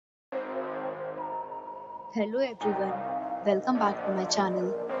Hello everyone, welcome back to my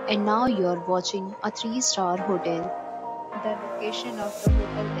channel. And now you're watching a 3-star hotel. The location of the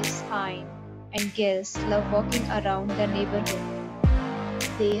hotel is fine and guests love walking around the neighborhood.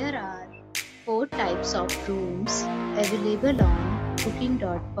 There are 4 types of rooms available on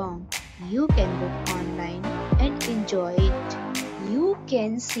booking.com. You can book online and enjoy it. You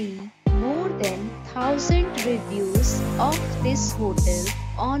can see more than 1000 reviews of this hotel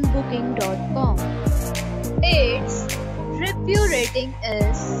on booking.com. Its review rating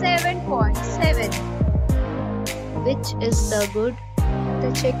is 7.7, which is the good.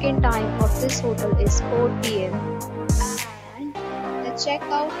 The check-in time of this hotel is 4 p.m. and the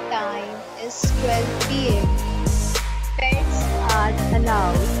checkout time is 12 p.m. Pets are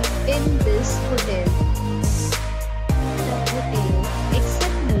allowed in this hotel. The hotel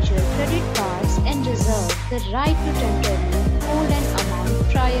accepts major credit cards and reserves the right to temporarily hold an amount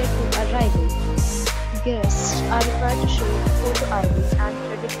prior to arrival. Guests are required to show photo ID and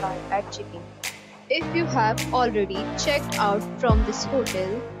credit card at check-in. If you have already checked out from this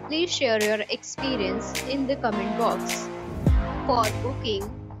hotel, please share your experience in the comment box. For booking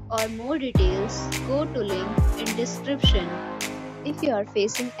or more details, go to link in description. If you are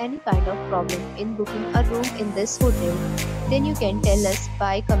facing any kind of problem in booking a room in this hotel, then you can tell us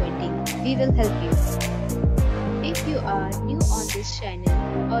by commenting. We will help you. If you are new on this channel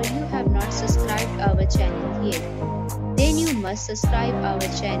or you have not subscribed our channel yet, then you must subscribe our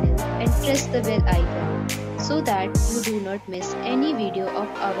channel and press the bell icon so that you do not miss any video of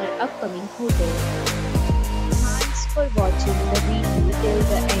our upcoming hotel. Thanks for watching the video till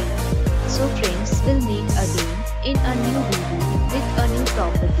the end. So friends, will meet again in a new video with a new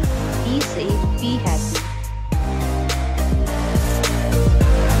property. Be safe, be happy.